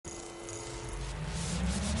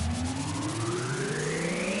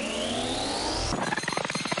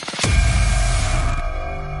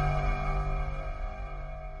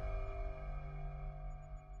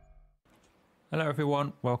Hello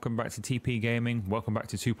everyone, welcome back to TP Gaming, welcome back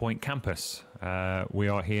to 2 Point Campus. We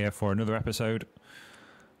are here for another episode.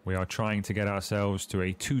 We are trying to get ourselves to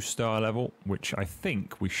a 2-star level, which I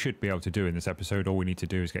think we should be able to do in this episode. All we need to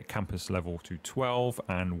do is get campus level to 12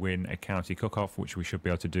 and win a county cook-off, which we should be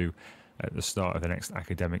able to do at the start of the next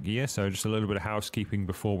academic year. So just a little bit of housekeeping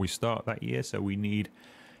before we start that year. So we need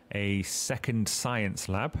a second science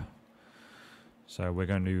lab. So we're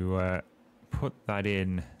going to put that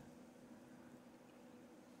in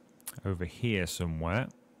over here somewhere.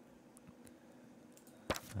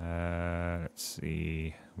 Let's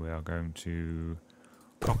see, we are going to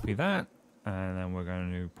copy that and then we're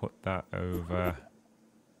going to put that over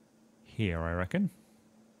here, I reckon,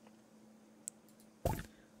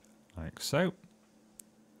 like so.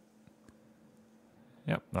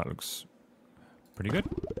 Yep, that looks pretty good.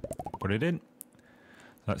 Put it in.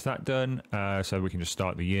 That's that done. So we can just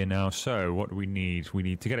start the year now. So what do we need? We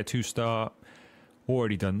need to get a 2-star.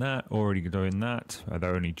 Already done that, already doing that,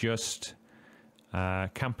 though only just.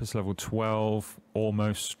 Campus level 12,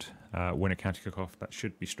 almost. Win a county cook-off, that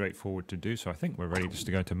should be straightforward to do. So I think we're ready just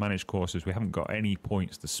to go into managed courses. We haven't got any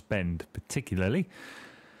points to spend particularly.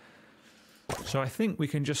 So I think we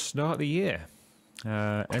can just start the year.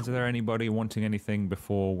 Is there anybody wanting anything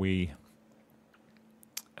before we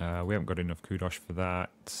haven't got enough kudos for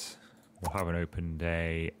that. We'll have an open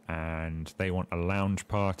day, and they want a lounge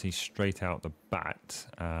party straight out the bat.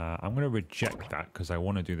 I'm going to reject that because I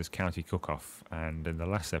want to do this county cook-off, and in the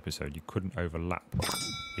last episode you couldn't overlap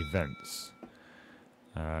events.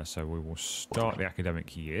 So we will start the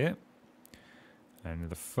academic year, and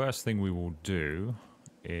the first thing we will do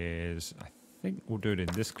is, I think we'll do it in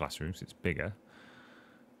this classroom because it's bigger.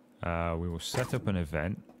 We will set up an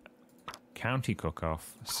event. County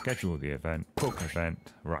cook-off, schedule the event, cook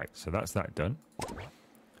event. Right, so that's that done.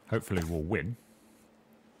 Hopefully we'll win.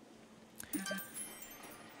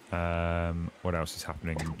 What else is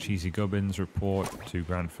happening? Cheesy Gubbins report,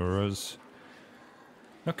 $2 for us.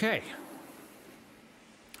 Okay.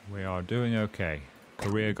 We are doing okay.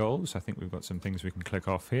 Career goals, I think we've got some things we can click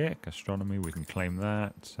off here. Gastronomy, we can claim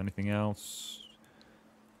that. Anything else?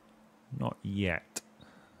 Not yet.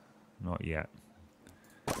 Not yet.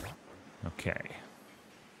 Okay.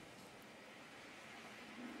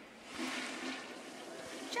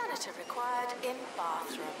 Janitor required in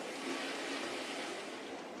bathroom.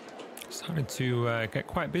 Starting to get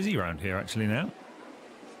quite busy around here actually now.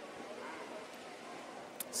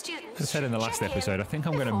 Students, as I said in the last episode, I think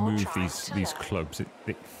I'm going to move these clubs.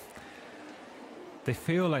 They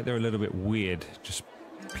feel like they're a little bit weird, just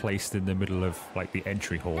placed in the middle of like the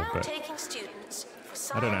entry hall. Now but taking students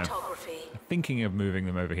for I don't know. scientography. Thinking of moving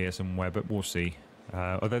them over here somewhere, but we'll see.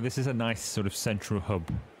 Although this is a nice sort of central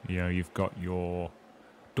hub. You know, you've got your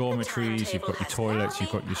dormitories, you've got your toilets,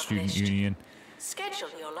 you've got your student union. Schedule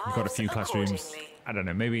your You've got a few classrooms. accordingly. I don't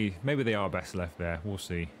know, maybe they are best left there. We'll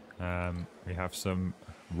see. We have some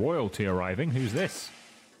royalty arriving. Who's this?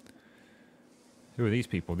 Who are these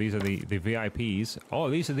people? These are the VIPs. Oh,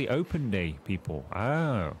 these are the open day people.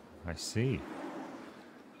 Oh, I see.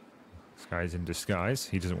 This guy's in disguise.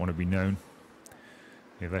 He doesn't want to be known.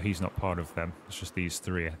 Although he's not part of them. It's just these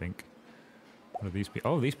three, I think. What are these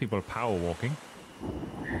people? Oh, these people are power walking.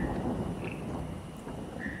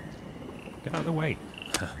 Get out of the way.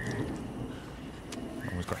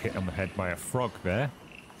 Almost got hit on the head by a frog there.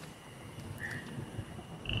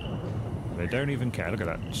 They don't even care. Look at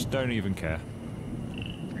that. Just don't even care.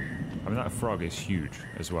 I mean, that frog is huge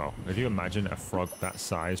as well. Could you imagine a frog that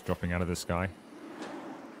size dropping out of the sky?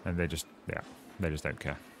 And they just, yeah, they just don't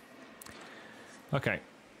care. Okay.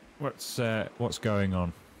 What's going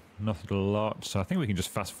on? Not a lot. So I think we can just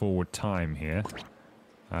fast forward time here.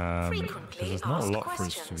 Because there's not a lot for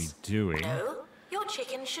us to be doing. No, your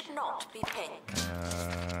chicken should not be pink.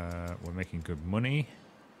 We're making good money.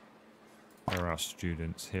 Where are our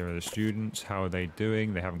students? Here are the students. How are they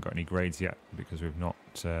doing? They haven't got any grades yet because we've not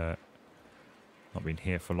been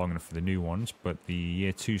here for long enough for the new ones. But the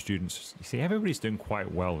year 2 students, you see, everybody's doing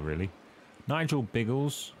quite well, really. Nigel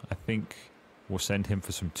Biggles, I think we'll send him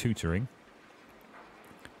for some tutoring.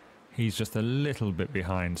 He's just a little bit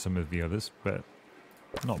behind some of the others, but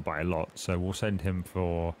not by a lot. So we'll send him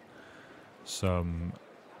for some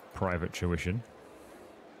private tuition.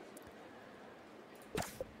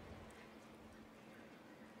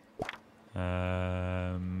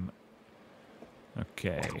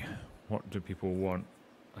 Okay, what do people want?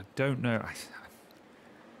 I don't know.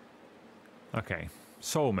 Okay,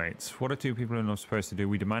 soulmates. What are 2 people who are not supposed to do?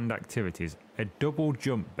 We demand activities. A double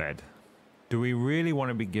jump bed. Do we really want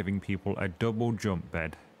to be giving people a double jump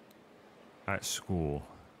bed at school?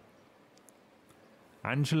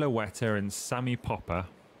 Angela Wetter and Sammy Popper.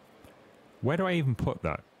 Where do I even put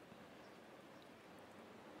that?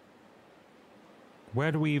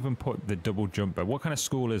 Where do we even put the double jumper? What kind of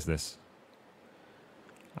school is this?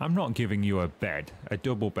 I'm not giving you a bed, a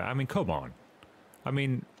double bed. I mean, come on. I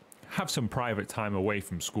mean, have some private time away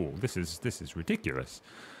from school. This is ridiculous.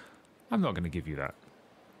 I'm not going to give you that.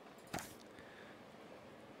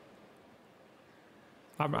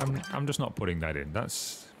 I'm just not putting that in.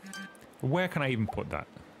 That's... Where can I even put that?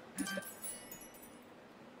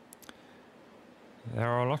 There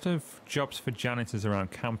are a lot of jobs for janitors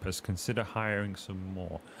around campus. Consider hiring some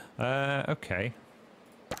more. Okay.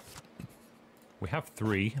 We have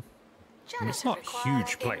 3. And it's not a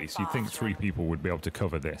huge place. You'd think 3 people would be able to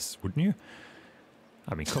cover this, wouldn't you?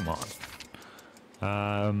 I mean, come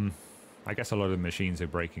on. I guess a lot of the machines are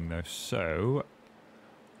breaking though. So,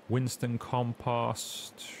 Winston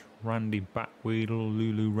Compost, Randy Batweedle,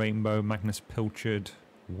 Lulu Rainbow, Magnus Pilchard,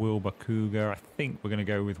 Wilbur Cougar. I think we're going to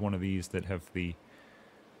go with one of these that have the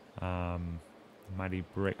Maddie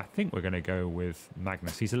Brick. I think we're going to go with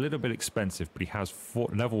Magnus. He's a little bit expensive, but he has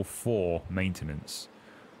level 4 maintenance,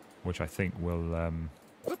 which I think will...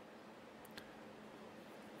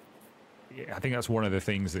 yeah, I think that's one of the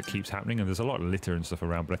things that keeps happening, and there's a lot of litter and stuff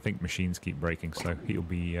around, but I think machines keep breaking, so he'll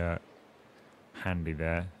be handy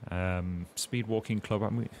there. Speed walking club. I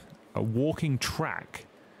mean, a walking track.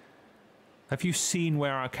 Have you seen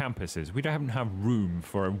where our campus is? We don't have room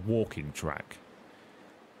for a walking track.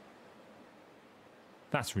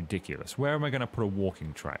 That's ridiculous. Where am I going to put a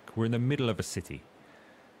walking track? We're in the middle of a city.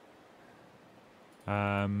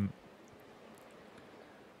 God,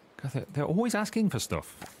 they're always asking for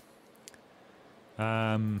stuff.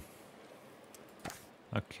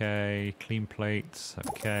 Okay, clean plates.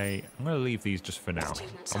 Okay, I'm going to leave these just for now.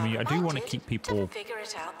 I mean, I do want to keep people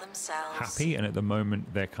happy, and at the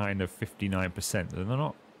moment they're kind of 59%. They're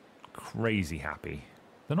not crazy happy.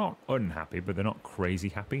 They're not unhappy, but they're not crazy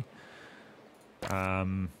happy.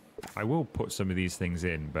 I will put some of these things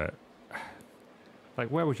in, but like,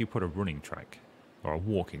 where would you put a running track or a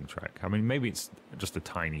walking track? I mean, maybe it's just a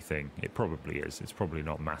tiny thing. It probably is. It's probably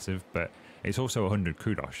not massive, but it's also 100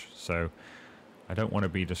 kudosh, so I don't want to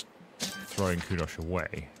be just throwing kudosh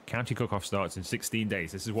away. County cook-off starts in 16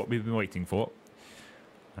 days. This is what we've been waiting for.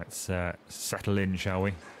 Let's settle in, shall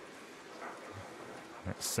we?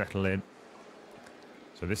 Let's settle in.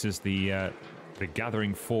 So this is the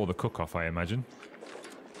gathering for the cook-off, I imagine.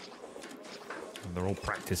 And they're all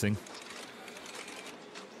practicing.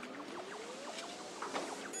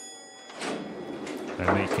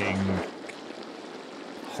 They're making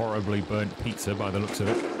horribly burnt pizza by the looks of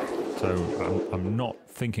it. So I'm not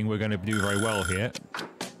thinking we're going to do very well here.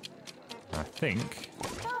 I think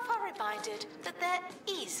Staff are reminded that they're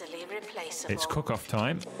easily replaceable. it's cook-off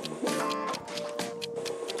time.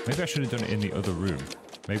 Maybe I should have done it in the other room.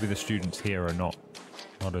 Maybe the students here are not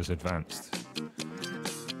as advanced.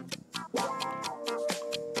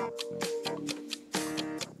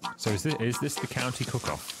 So is this the county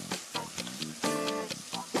cook-off?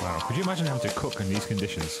 Wow, could you imagine having to cook in these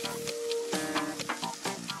conditions?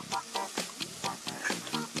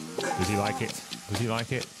 Does he like it? Does he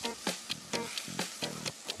like it?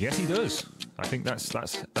 Yes, he does. I think that's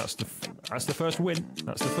the first win.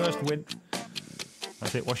 That's the first win.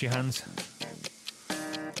 That's it. Wash your hands.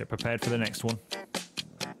 Get prepared for the next one.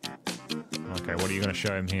 Okay, what are you going to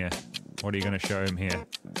show him here? What are you going to show him here?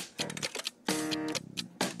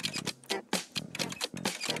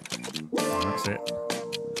 That's it.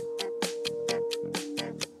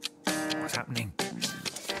 What's happening?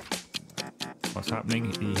 What's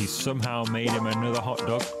happening? He somehow made him another hot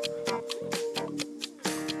dog.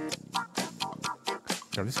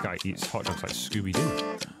 God, this guy eats hot dogs like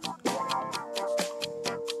Scooby-Doo.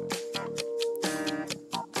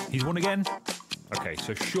 He's won again? Okay,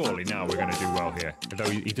 so surely now we're going to do well here. Although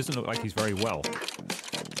he doesn't look like he's very well.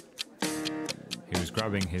 He was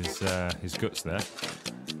grabbing his guts there.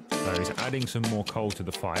 So he's adding some more coal to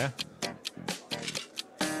the fire.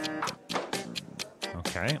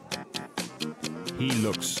 Okay. He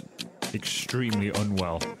looks extremely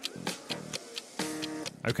unwell.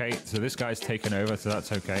 Okay, so this guy's taken over, so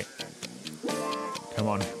that's okay. Come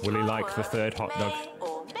on, will he like the third hot dog?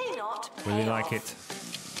 Will he like it?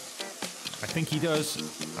 I think he does.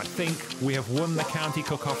 I think we have won the county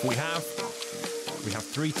cook-off. We have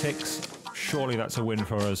 3 ticks. Surely that's a win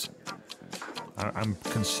for us. I'm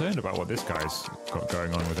concerned about what this guy's got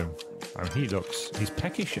going on with him. I mean, he's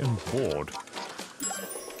peckish and bored.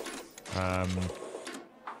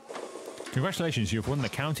 Congratulations, you've won the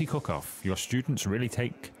county cook-off. Your students really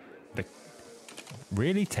take the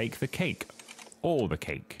cake. All the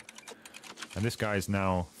cake. And this guy's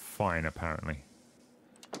now fine, apparently.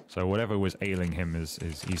 So whatever was ailing him is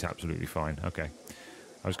he's absolutely fine. Okay.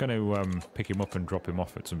 I was going to pick him up and drop him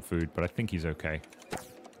off at some food, but I think he's okay.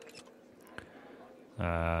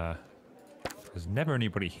 There's never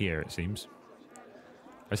anybody here, it seems.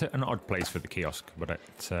 It's an odd place for the kiosk, but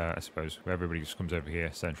it's, I suppose everybody just comes over here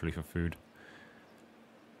centrally for food.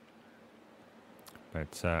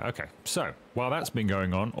 But, okay. So, while that's been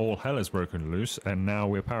going on, all hell has broken loose, and now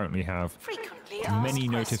we apparently have many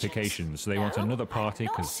notifications. They want another party,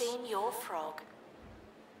 because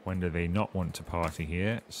when do they not want to party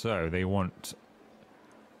here? So, they want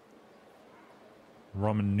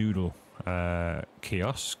ramen noodle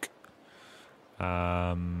kiosk.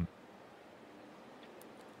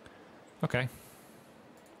 Okay.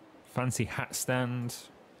 Fancy hat stand.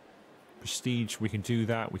 Prestige, we can do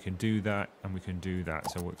that, and we can do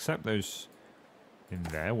that. So we'll accept those in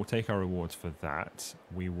there. We'll take our rewards for that.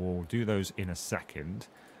 We will do those in a second.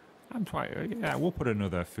 Yeah, we'll put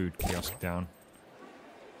another food kiosk down.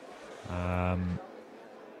 I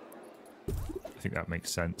think that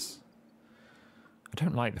makes sense. I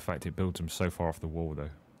don't like the fact it builds them so far off the wall,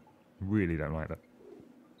 though. Really don't like that.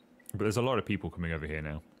 But there's a lot of people coming over here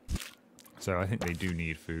now. So I think they do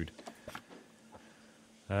need food.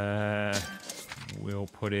 We'll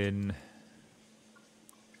put in...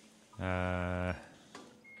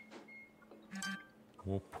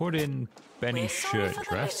 we'll put in Benny's shirt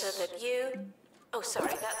dress. Oh,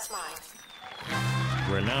 sorry, that's mine.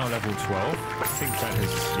 We're now level 12. I think that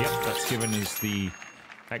is... Yep, that's given us the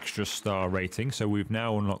extra star rating. So we've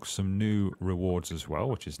now unlocked some new rewards as well,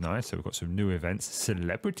 which is nice. So we've got some new events.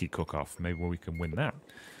 Celebrity cook-off. Maybe we can win that.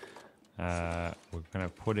 We're going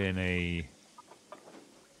to put in a...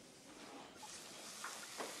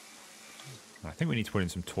 I think we need to put in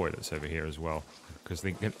some toilets over here as well. Because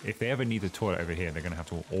if they ever need a toilet over here, they're going to have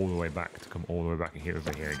to walk all the way back to come all the way back here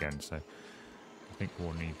over here again. So I think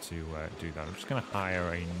we'll need to do that. I'm just going to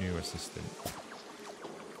hire a new assistant.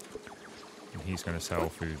 And he's going to sell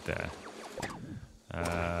food there.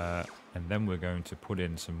 And then we're going to put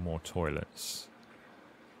in some more toilets.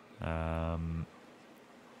 So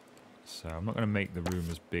I'm not going to make the room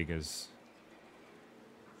as big as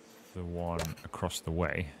the one across the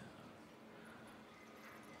way.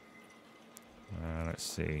 Let's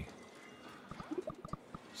see.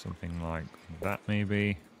 Something like that,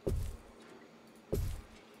 maybe.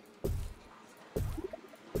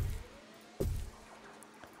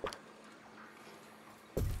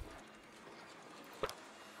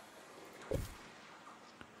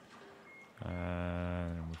 We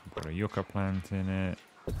can put a yucca plant in it.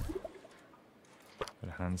 Put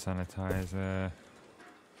a hand sanitizer.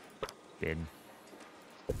 Bin.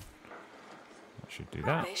 Should do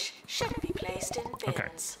that. Should be placed in bins. Okay,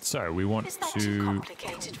 so we want to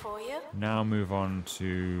now move on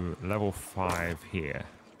to level 5 here.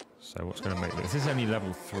 So what's going to make this? This is only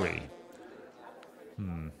level 3.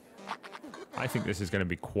 I think this is going to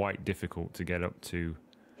be quite difficult to get up to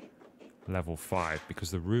level 5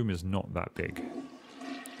 because the room is not that big.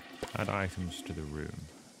 Add items to the room.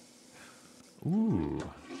 Ooh,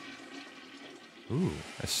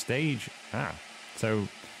 a stage. So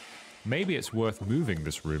maybe it's worth moving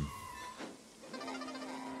this room.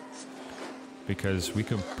 Because we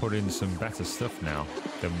can put in some better stuff now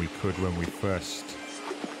than we could when we first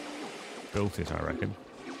built it, I reckon.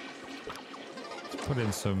 Let's put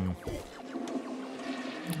in some...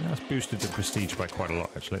 That's boosted the prestige by quite a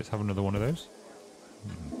lot, actually. Let's have another one of those.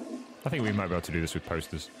 I think we might be able to do this with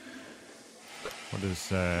posters. What is...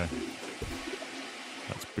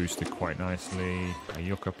 That's boosted quite nicely. A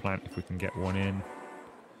yucca plant, if we can get one in.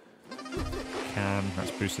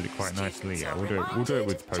 That's boosted it quite nicely. Yeah, we'll do it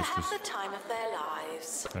with posters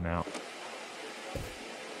for now.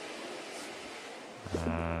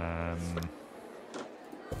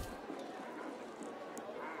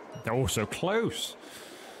 They're all so close.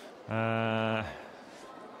 Family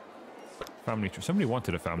tree. Somebody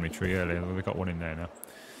wanted a family tree earlier. They got one in there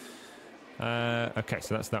now. Okay,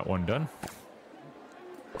 so that's that one done.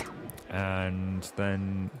 And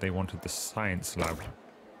then they wanted the science lab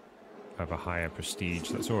of a higher prestige.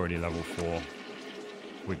 That's already level 4.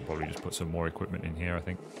 We can probably just put some more equipment in here, I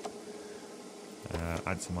think.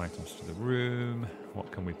 Add some items to the room.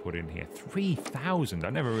 What can we put in here? 3,000! I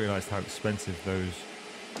never realised how expensive those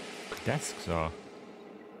desks are.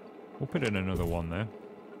 We'll put in another one there.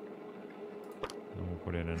 And we'll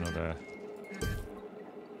put in another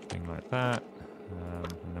thing like that.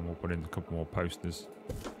 And then we'll put in a couple more posters.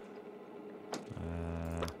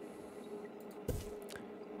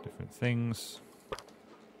 Different things.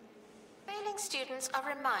 Failing student students are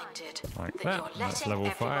reminded Like that that. you're That's letting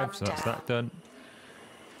level 5, everyone so that's down. that done.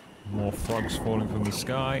 More frogs falling from the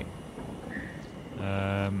sky.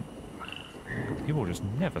 People just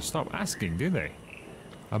never stop asking, do they?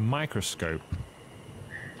 A microscope.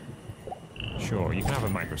 Sure, you can have a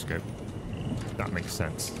microscope. That makes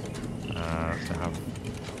sense. To have...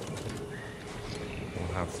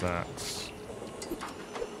 We'll have that.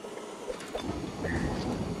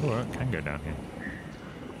 Oh, it can go down here.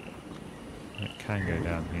 It can go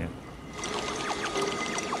down here.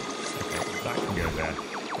 Okay, that can go there.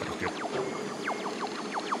 That's good.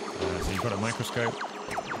 So you've got a microscope.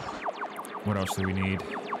 What else do we need?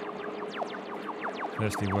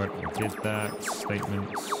 Thirsty work, we did that.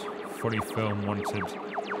 Statements. Funny film wanted.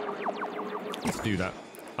 Let's do that.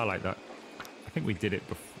 I like that. I think we did it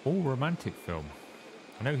before. Oh, romantic film.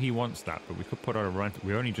 I know he wants that, but we could put on a romantic.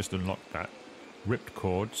 We only just unlocked that. Ripped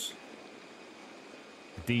chords.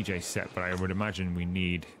 DJ set, but I would imagine we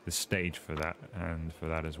need the stage for that and for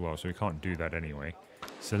that as well, so we can't do that anyway.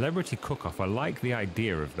 Celebrity cook-off. I like the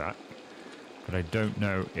idea of that, but I don't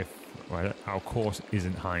know if our course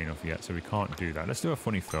isn't high enough yet, so we can't do that. Let's do a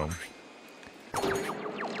funny film.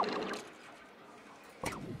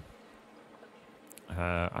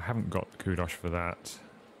 I haven't got the kudosh for that.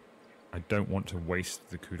 I don't want to waste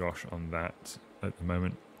the kudosh on that at the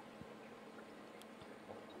moment.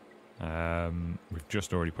 We've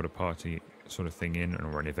just already put a party sort of thing in,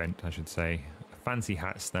 or an event, I should say. A fancy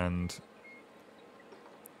hat stand.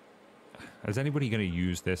 Is anybody going to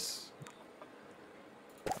use this?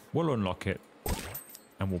 We'll unlock it,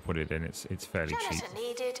 and we'll put it in. It's fairly cheap. Janitor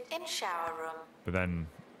needed in shower room. But then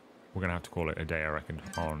we're going to have to call it a day, I reckon,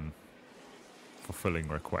 on fulfilling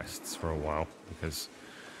requests for a while, because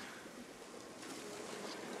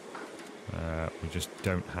we just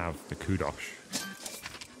don't have the kudosh.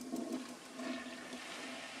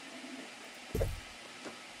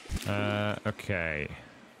 Okay.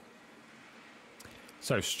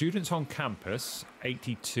 So, students on campus,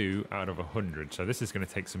 82 out of 100. So this is going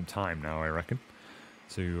to take some time now, I reckon,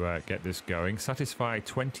 to get this going. Satisfy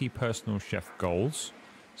 20 personal chef goals.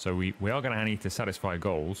 So we are going to need to satisfy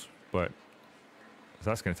goals, but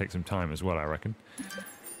that's going to take some time as well, I reckon.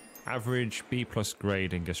 Average B+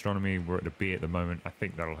 grade in gastronomy. We're at a B at the moment. I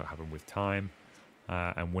think that'll happen with time.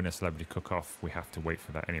 And win a celebrity cook-off. We have to wait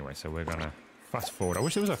for that anyway, so we're going to fast forward. I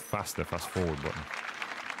wish there was a faster fast forward button.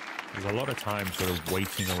 There's a lot of time sort of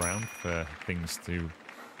waiting around for things to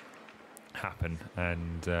happen,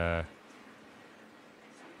 and go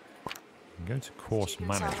to course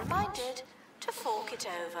Students are management. reminded to fork it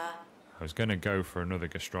over. I was going to go for another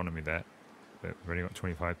gastronomy there, but we've only got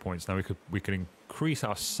 25 points. Now we could increase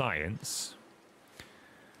our science,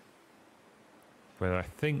 but I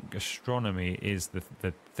think gastronomy is the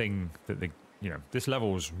thing that this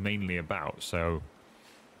level is mainly about. So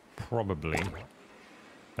probably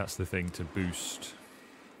that's the thing to boost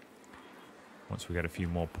once we get a few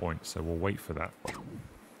more points. So we'll wait for that.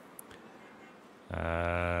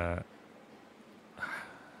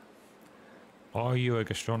 Are you a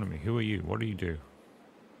gastronomy? Who are you? What do you do?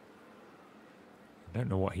 I don't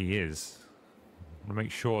know what he is. I want to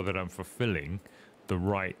make sure that I'm fulfilling the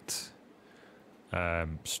right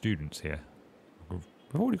students here. We've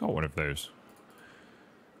already got one of those.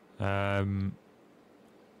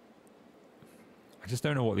 I just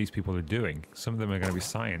don't know what these people are doing. Some of them are going to be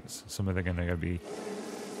science. Some of them are going to be...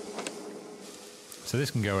 So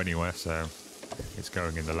this can go anywhere, so it's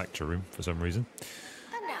going in the lecture room for some reason.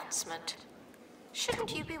 Announcement.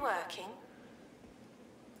 Shouldn't you be working?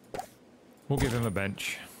 We'll give him a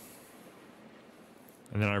bench.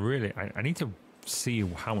 And then I need to see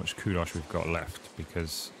how much kudosh we've got left,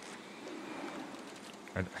 because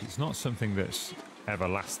it's not something that's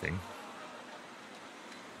everlasting.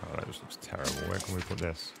 Oh, that just looks terrible. Where can we put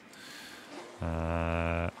this?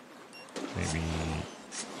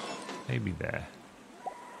 Maybe there.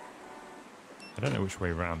 I don't know which way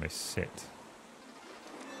around they sit.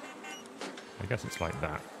 I guess it's like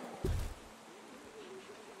that.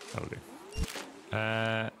 That'll do.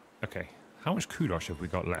 Okay. How much kudosh have we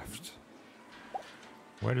got left?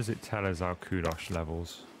 Where does it tell us our kudosh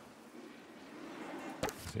levels?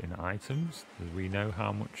 Is it in items? Do we know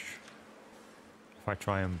how much? If I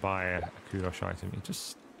try and buy a kudosh item, it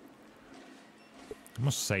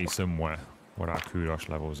must say somewhere what our kudosh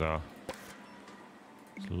levels are.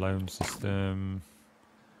 It's loan system.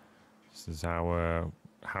 This is how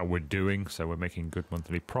we're doing. So we're making good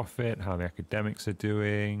monthly profit. How the academics are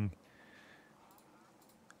doing.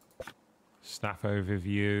 Staff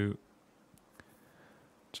overview,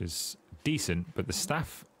 which is decent, but the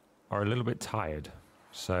staff are a little bit tired.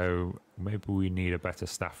 So maybe we need a better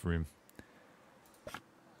staff room.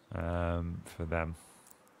 for them.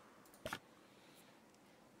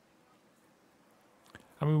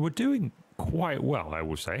 I mean, we're doing quite well, I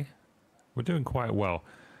will say. We're doing quite well.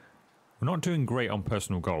 We're not doing great on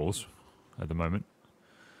personal goals at the moment.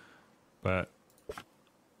 But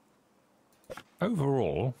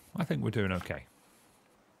overall, I think we're doing okay.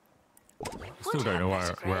 Still don't know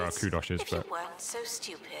where our kudos is, but so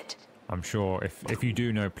stupid. I'm sure if you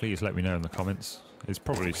do know, please let me know in the comments. It's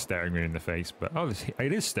probably staring me in the face, but oh,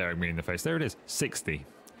 it is staring me in the face. There it is, 60.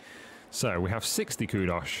 So we have 60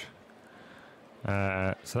 kudos.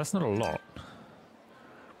 So that's not a lot.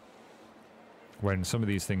 When some of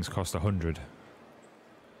these things cost 100.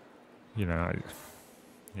 You know,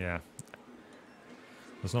 yeah.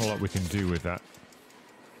 There's not a lot we can do with that.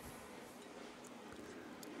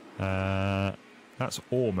 That's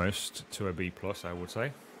almost to a B+, I would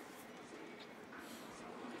say.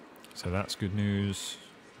 So that's good news.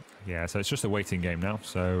 Yeah, so it's just a waiting game now.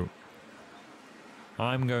 So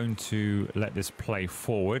I'm going to let this play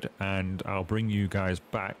forward, and I'll bring you guys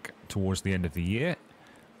back towards the end of the year,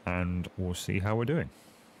 and we'll see how we're doing.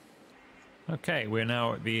 Okay, we're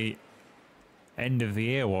now at the end of the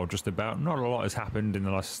year, well, just about. Not a lot has happened in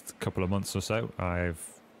the last couple of months or so. I've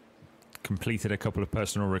completed a couple of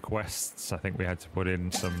personal requests. I think we had to put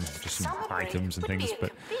in some items and things,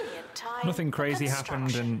 but nothing crazy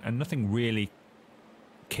happened, and nothing really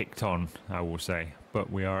kicked on, I will say.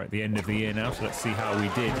 But we are at the end of the year now, so let's see how we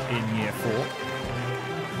did in year 4.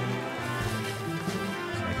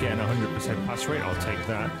 So again, 100% pass rate, I'll take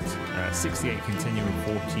that. 68 continuing,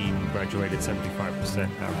 14 graduated, 75%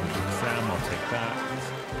 average exam, I'll take that.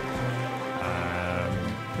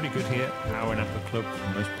 Pretty good here. Hour and Upper Club,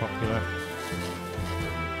 most popular.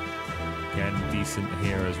 Again, decent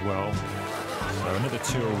here as well. So another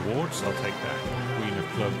 2 awards, I'll take that. Queen of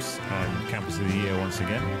Clubs and Campus of the Year once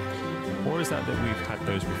again. Or is that we've had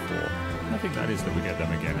those before? I think that is that we get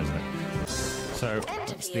them again, isn't it? So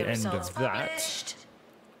that's the end of that.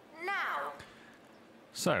 Now.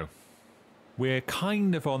 So we're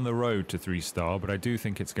kind of on the road to 3-star, but I do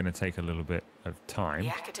think it's going to take a little bit of time. The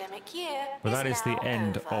academic year But that is the now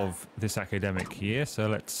end over. of this academic year, so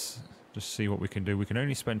let's just see what we can do. We can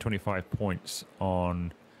only spend 25 points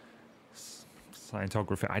on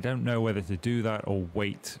scientography. I don't know whether to do that or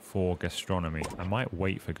wait for gastronomy. I might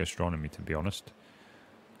wait for gastronomy, to be honest.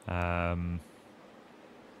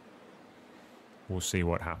 We'll see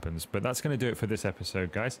what happens. But that's going to do it for this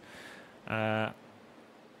episode, guys.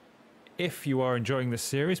 If you are enjoying this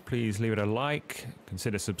series, please leave it a like,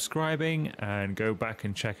 consider subscribing, and go back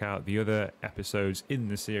and check out the other episodes in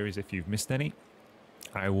the series if you've missed any.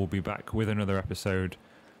 I will be back with another episode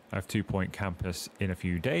of 2 Point Campus in a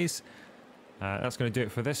few days. That's going to do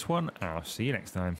it for this one. I'll see you next time.